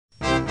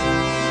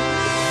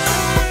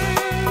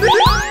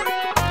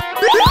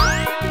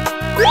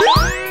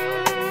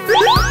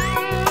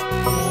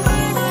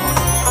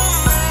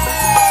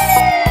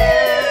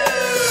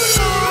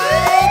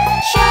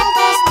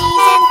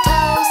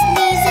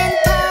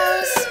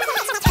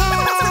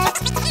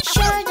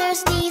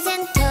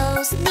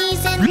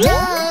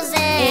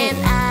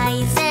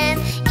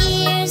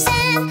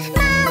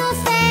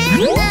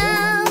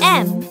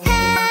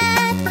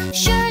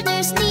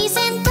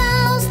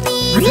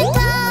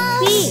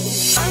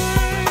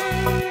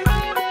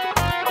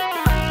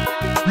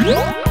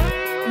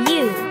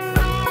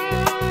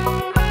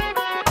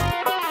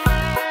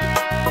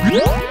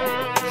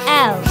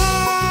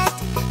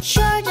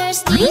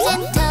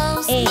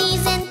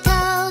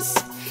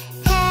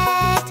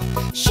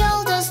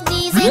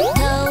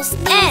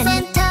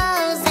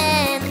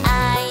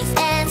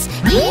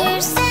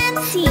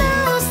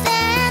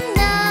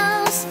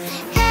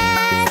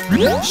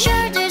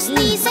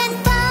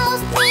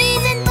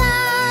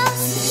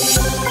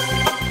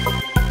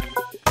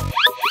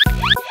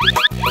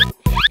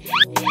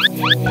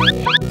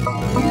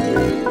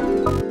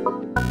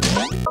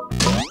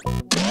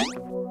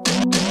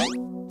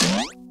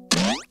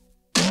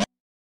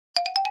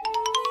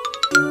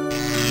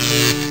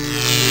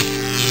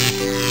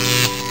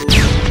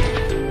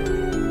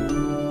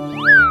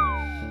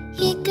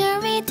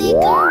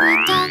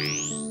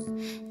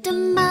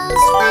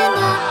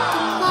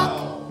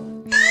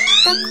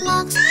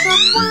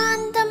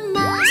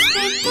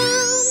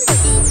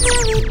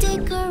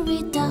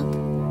dickory dock.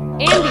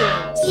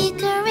 Ambulance.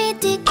 Hickory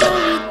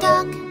dickory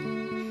dock.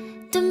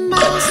 The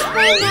mouse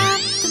went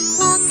up the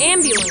clock.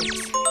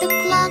 Ambulance. The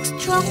clock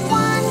struck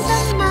one,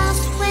 the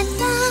mouse went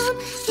down.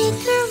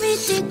 Hickory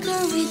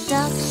dickory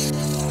dock.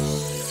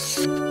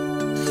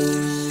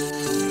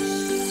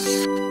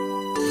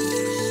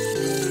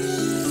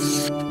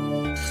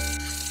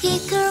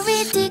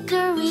 Hickory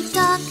dickory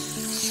dock.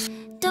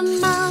 The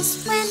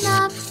mouse went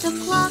up the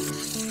clock.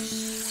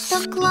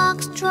 The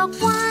clock struck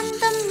one,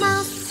 the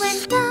mouse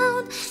went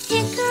down.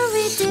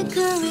 Hickory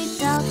dickory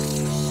dock.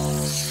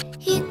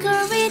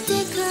 Hickory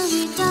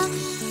dickory dock.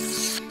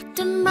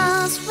 The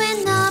mouse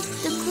went up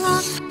the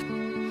clock.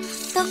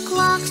 The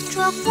clock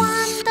struck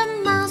one, the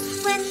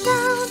mouse went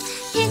down.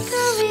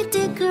 Hickory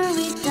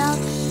dickory dock.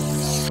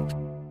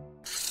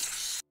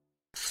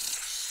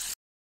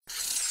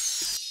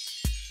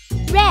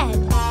 Red.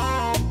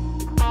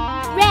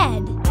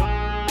 Red.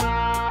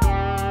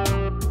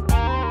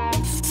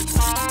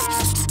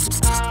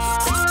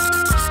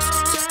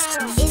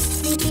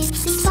 Itsy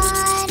bitsy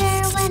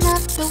spider went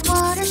up the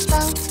water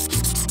spout.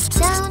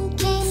 Down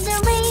came the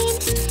rain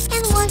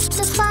and washed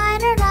the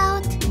spider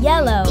out.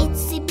 Yellow.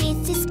 Itsy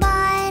bitsy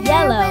spider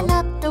Yellow. went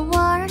up the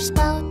water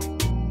spout.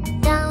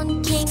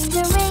 Down came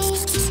the rain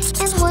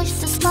and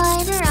washed the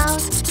spider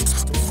out.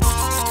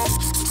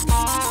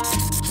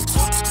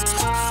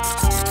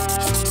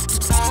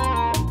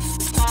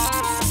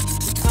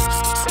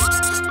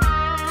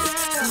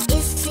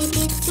 Itsy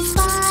bitsy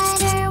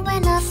spider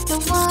went up the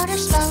water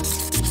spout.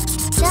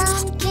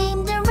 Down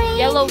came the rain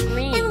Yellow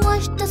green. and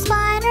washed the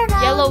spider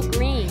out. Yellow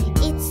green.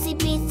 Itsy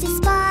bitsy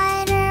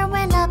spider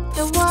went up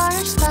the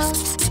water spout.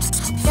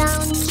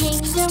 Down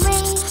came the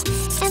rain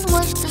and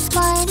washed the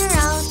spider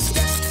out.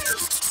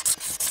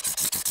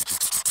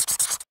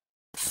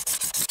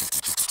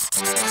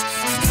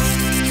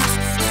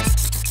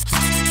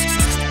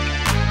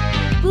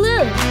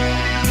 Blue.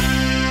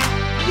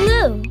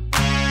 Blue.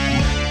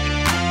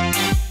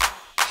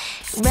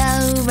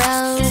 Row,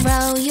 row,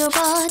 row your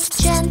boat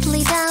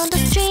gently down the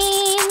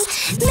stream.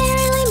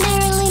 Merrily,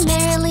 merrily,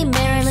 merrily,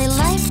 merrily,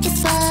 life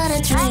is but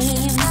a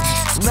dream.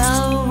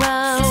 Row,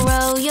 row,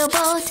 row your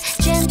boat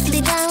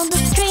gently down the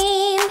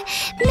stream.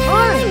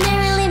 Merrily,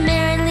 merrily,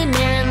 merrily,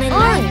 merrily,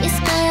 life is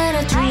but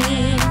a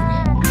dream.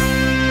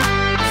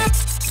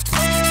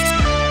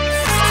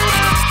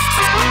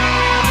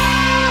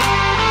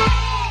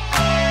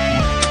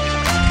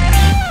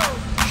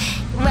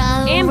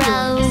 Row,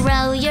 row,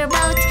 row your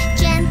boat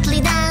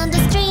gently down the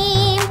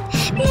stream.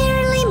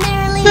 Merrily,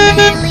 merrily,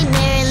 merrily,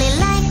 merrily,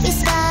 life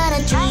is but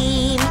a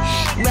dream.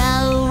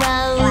 Row,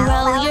 row,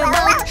 row your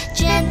boat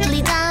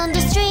gently down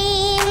the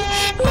stream.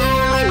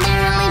 Merrily,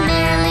 merrily,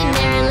 merrily,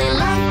 merrily,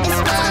 life is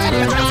but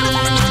a dream.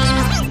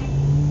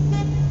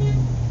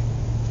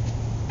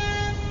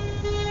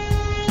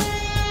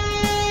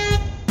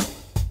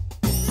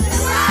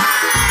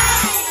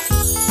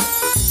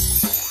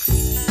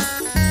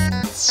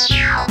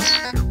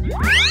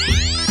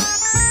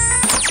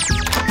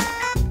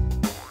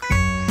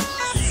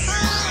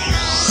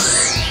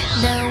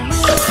 The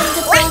wheels of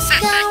the bus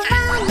go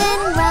round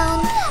and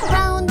round,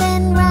 round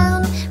and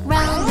round,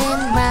 round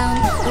and round.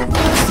 The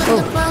wheels of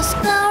the bus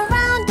go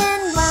round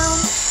and round,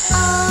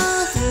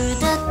 all through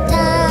the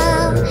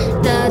town.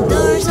 The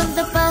doors of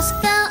the bus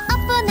go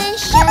open and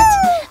shut,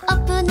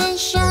 open and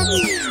shut,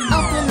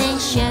 open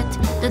and shut.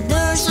 The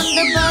doors of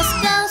the bus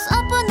goes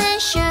open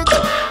and shut,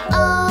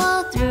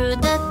 all through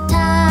the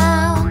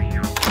town.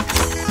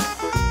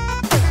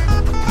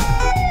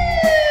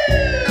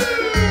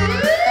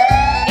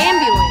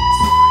 Ambulance.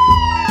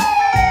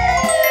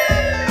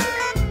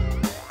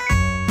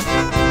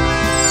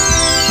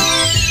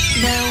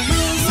 The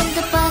wheels of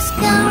the bus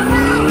go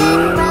round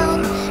and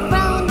round,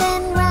 round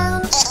and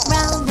round,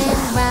 round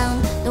and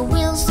round. The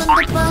wheels of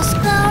the bus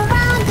go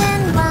round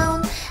and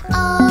round,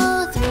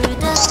 all through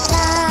the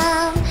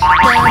town.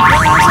 The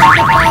doors of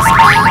the bus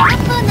go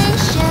open and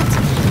shut,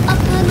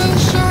 open and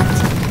shut,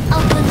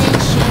 open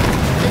and shut.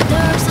 The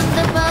doors of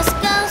the bus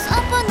goes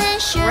open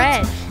and shut,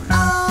 Red.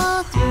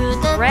 all through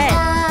the Red.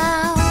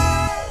 town.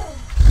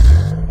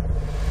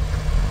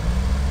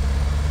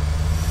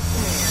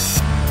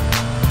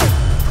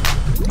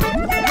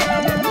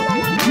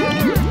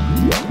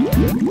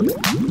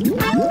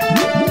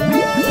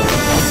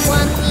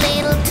 One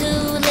little,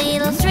 two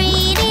little,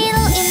 three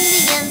little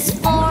Indians,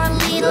 4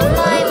 little,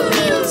 5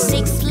 little,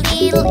 6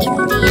 little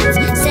Indians,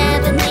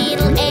 7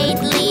 little, 8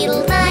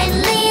 little,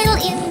 9 little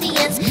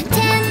Indians,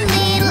 10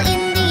 little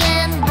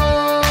Indian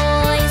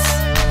boys.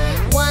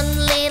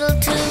 1 little,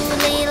 2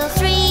 little,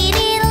 3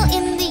 little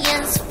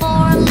Indians,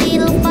 4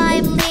 little,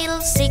 5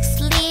 little, 6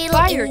 little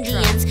Fire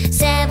Indians,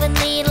 7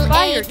 little,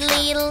 Fire 8 truck.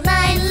 little,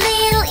 9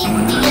 little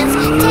Indians,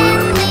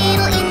 10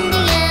 little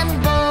Indian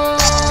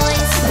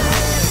boys.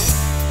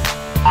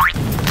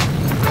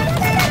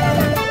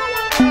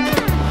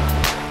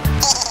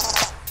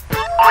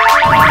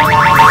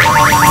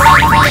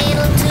 1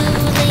 little, 2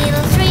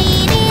 little, 3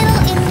 little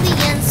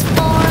Indians,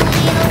 4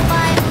 little,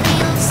 5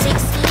 little,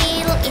 6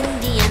 little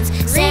Indians,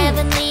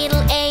 7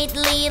 little, 8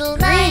 little,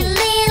 9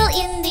 little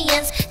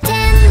Indians,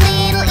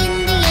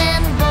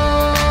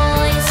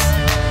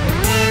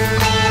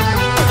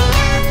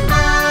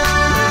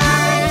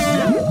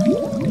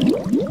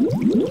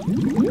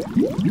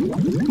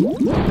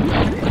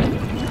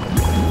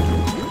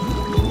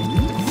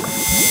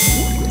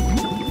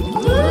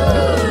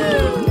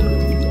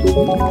 There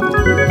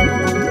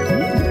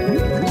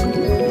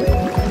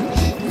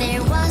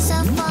was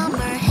a farmer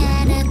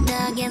had a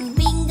dog and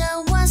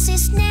Bingo was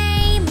his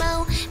name.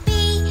 Oh,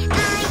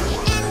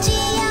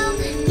 B-I-N-G-O,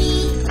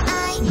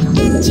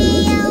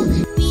 B-I-N-G-O,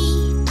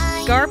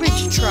 B-I-N-G-O.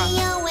 Garbage truck.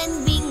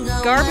 And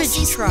Bingo Garbage was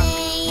his truck.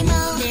 name.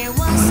 Oh, there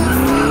was a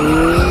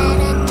farmer had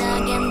a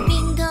dog and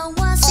Bingo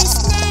was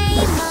his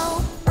name.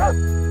 Oh,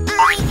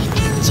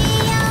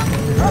 I-N-G-O,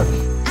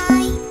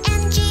 I-N-G-O,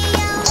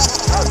 I-N-G-O,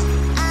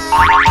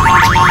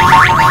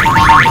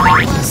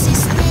 was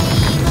his name.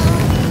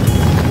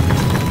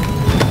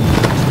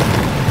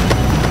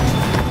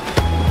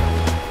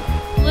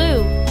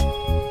 Blue.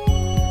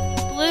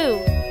 Blue.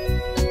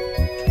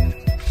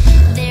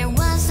 There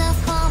was a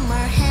farmer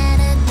had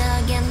a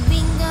dog and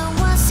Bingo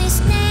was his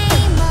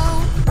name.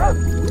 Oh,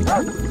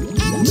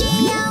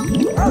 N-G-O,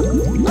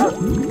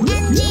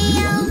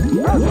 N-G-O,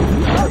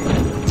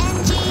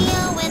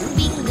 N-G-O, and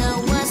Bingo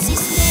was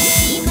his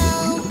name. Oh.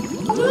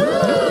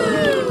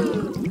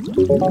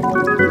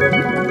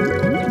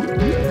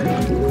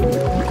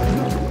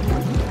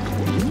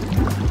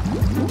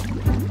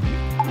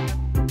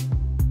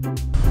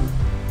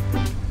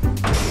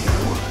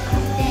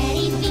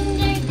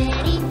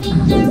 Daddy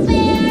finger,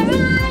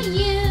 where are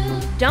you?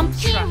 Dump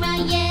Here truck. I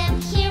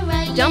am, here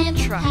I Dump am.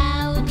 truck.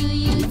 How do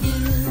you do?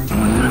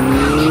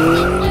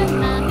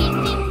 Mommy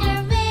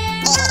finger,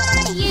 where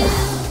are you?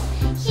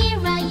 Here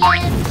I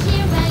am,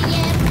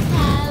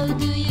 how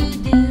do you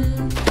do?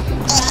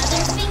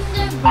 Brother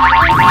finger, where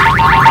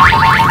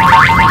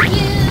are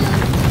you?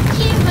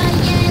 Here I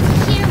am,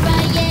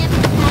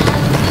 how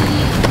do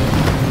you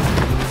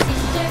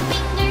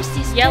do?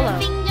 Sister Yellow.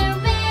 finger,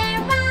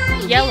 where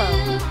are you? Yellow.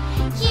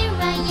 Here I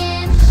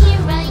am,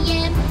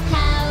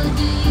 how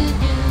do you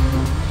do?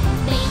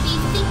 Baby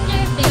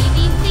finger,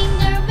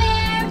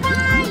 where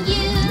are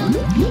you?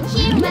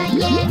 Here I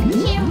am,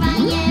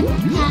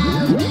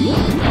 how do you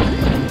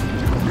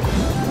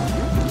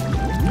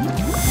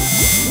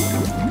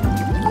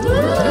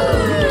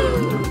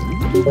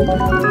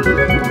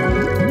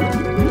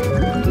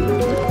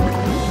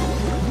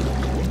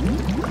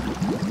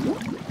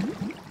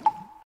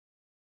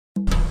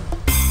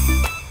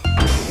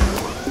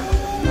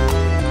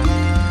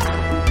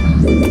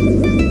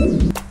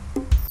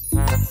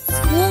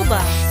School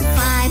bus.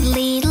 5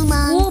 little School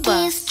monkeys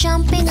bus.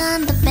 jumping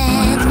on the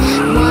bed.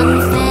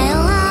 One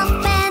fell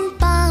off and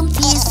bumped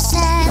his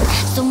head.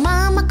 So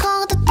Mama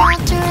called the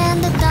doctor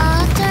and the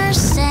doctor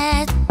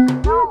said,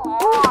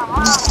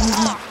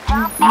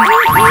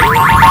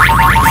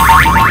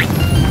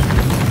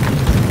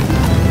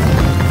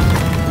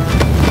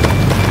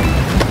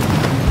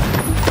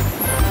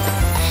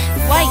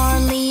 White. 4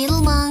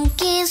 little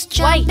monkeys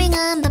jumping White.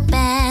 on the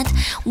bed.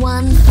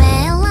 One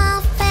fell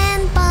off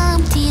and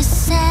bumped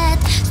his head.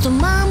 So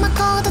Mama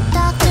called the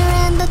doctor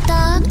and the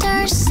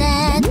doctor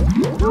said,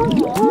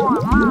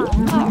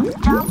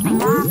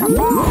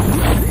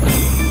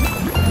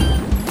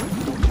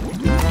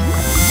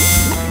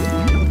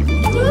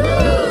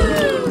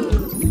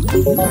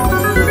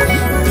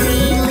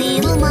 Three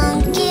little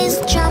monkeys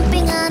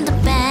jumping on the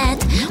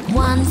bed.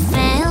 One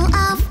fell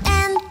off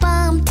and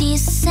bumped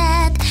his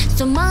head.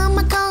 So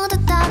Mama called the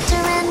doctor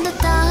and the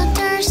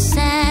doctor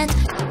said,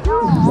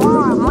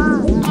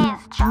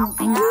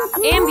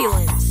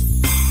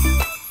 Ambulance.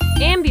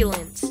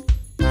 Ambulance.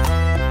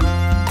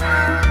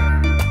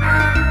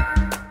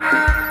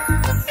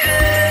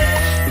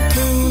 2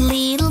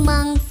 little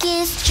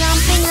monkeys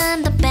jumping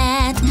on the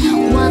bed.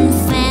 One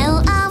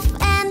fell off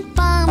and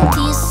bumped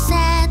his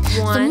head.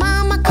 So One,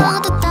 Mama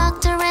called the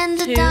doctor and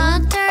the two,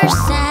 doctor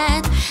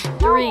said,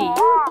 3,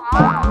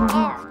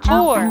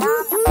 4,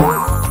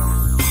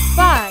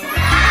 5.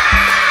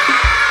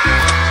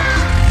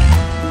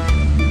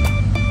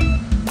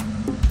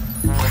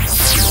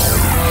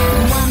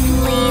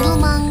 One little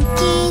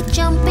monkey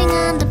jumping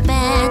on the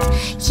bed.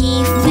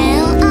 He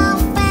fell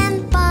off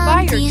and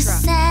bumped Fire his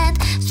truck. head.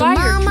 So Fire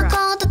Mama truck.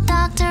 called the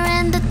doctor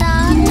and the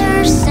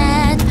doctor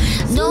said,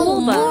 no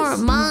School bus. more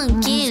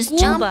monkeys School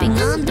jumping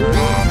bus. on the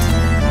bed.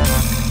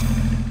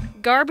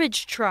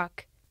 Garbage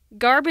truck.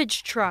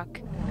 Garbage truck.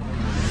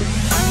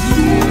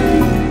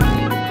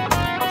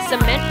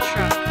 Cement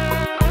truck.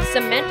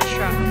 Cement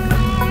truck.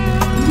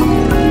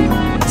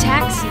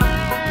 Taxi.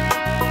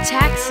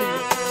 Taxi.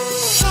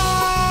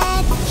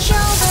 Head,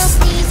 shoulders,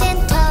 knees and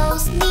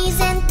toes, knees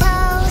and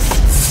toes.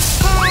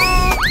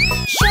 Head,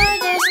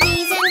 shoulders,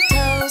 knees and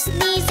toes,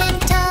 knees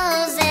and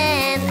toes,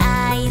 and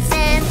eyes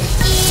and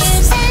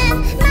ears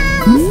and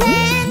mouth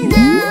and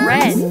nose.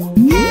 Red.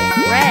 Head,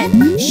 Red.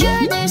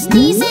 shoulders,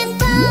 knees and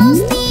toes,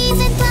 knees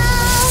and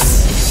toes.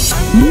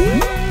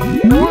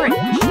 Orange.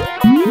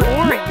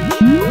 Orange.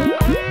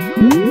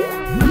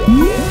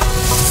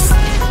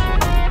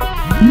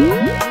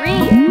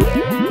 Green.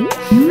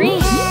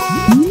 Green.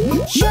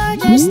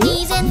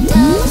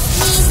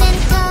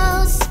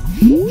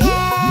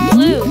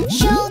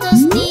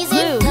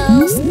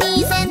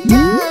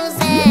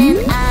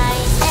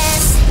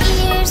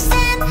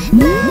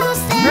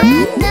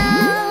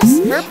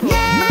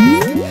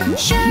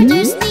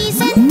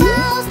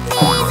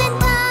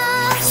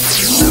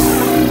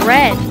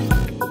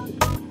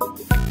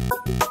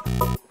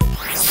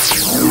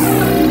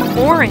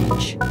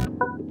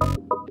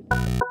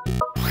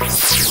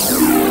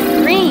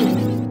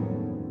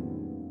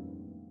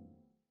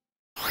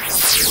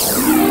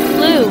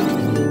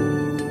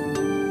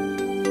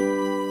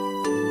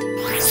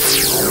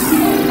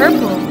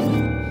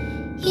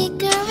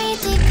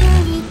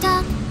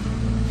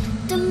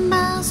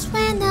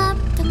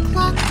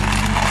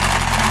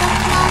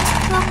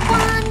 struck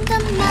one, the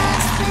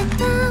mouse went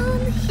down.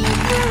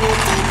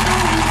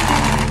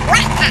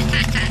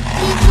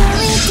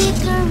 Hickory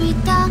dickory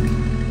dock.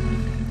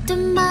 The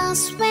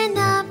mouse went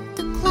up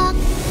the clock.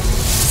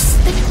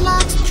 The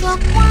clock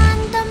struck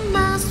one, the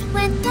mouse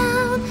went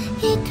down.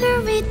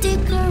 Hickory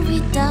dickory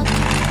dock.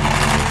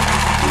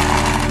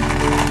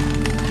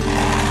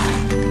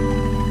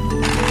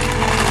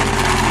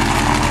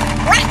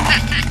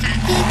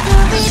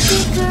 Hickory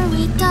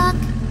dickory dock.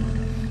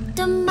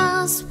 The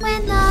mouse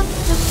went up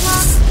the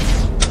clock.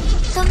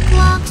 The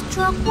clock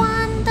struck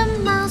one, the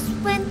mouse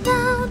went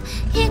down.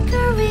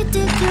 Hickory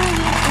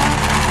dickory dock.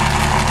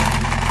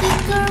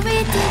 Hickory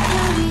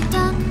dickory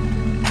dock.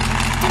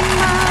 The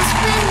mouse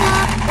went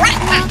up the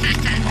clock.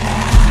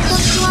 The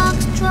clock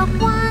struck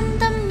one,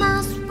 the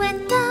mouse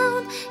went down.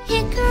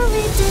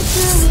 Hickory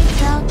dickory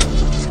dock.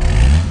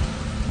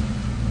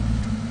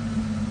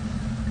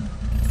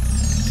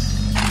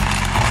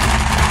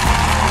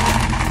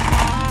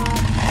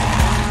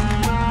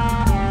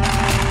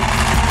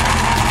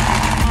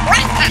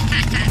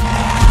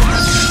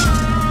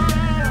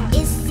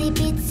 Itsy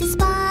bitsy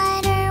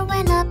spider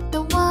went up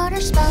the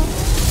water spout.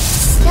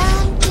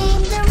 Down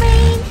came the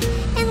rain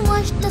and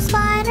washed the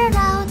spider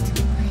out.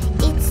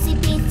 Itsy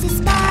bitsy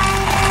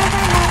spider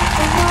went up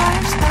the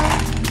water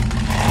spout.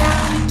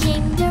 Down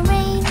came the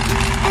rain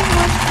and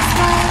washed the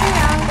spider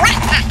out.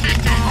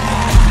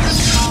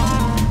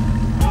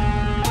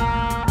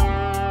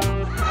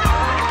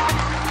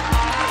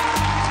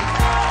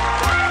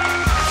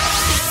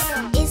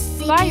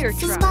 Itsy Fire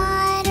bitsy truck.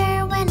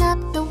 spider went up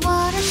the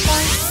water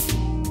spout.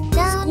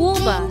 Down School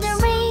came bus. the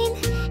rain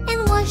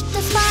and washed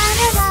the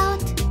spider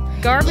out.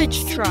 Garbage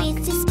Itsy truck.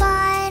 bitsy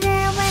spider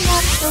went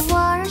up the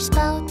water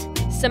spout.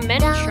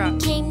 Cement Down truck.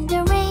 came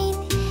the rain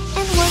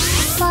and washed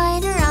the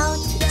spider out.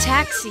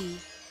 Taxi.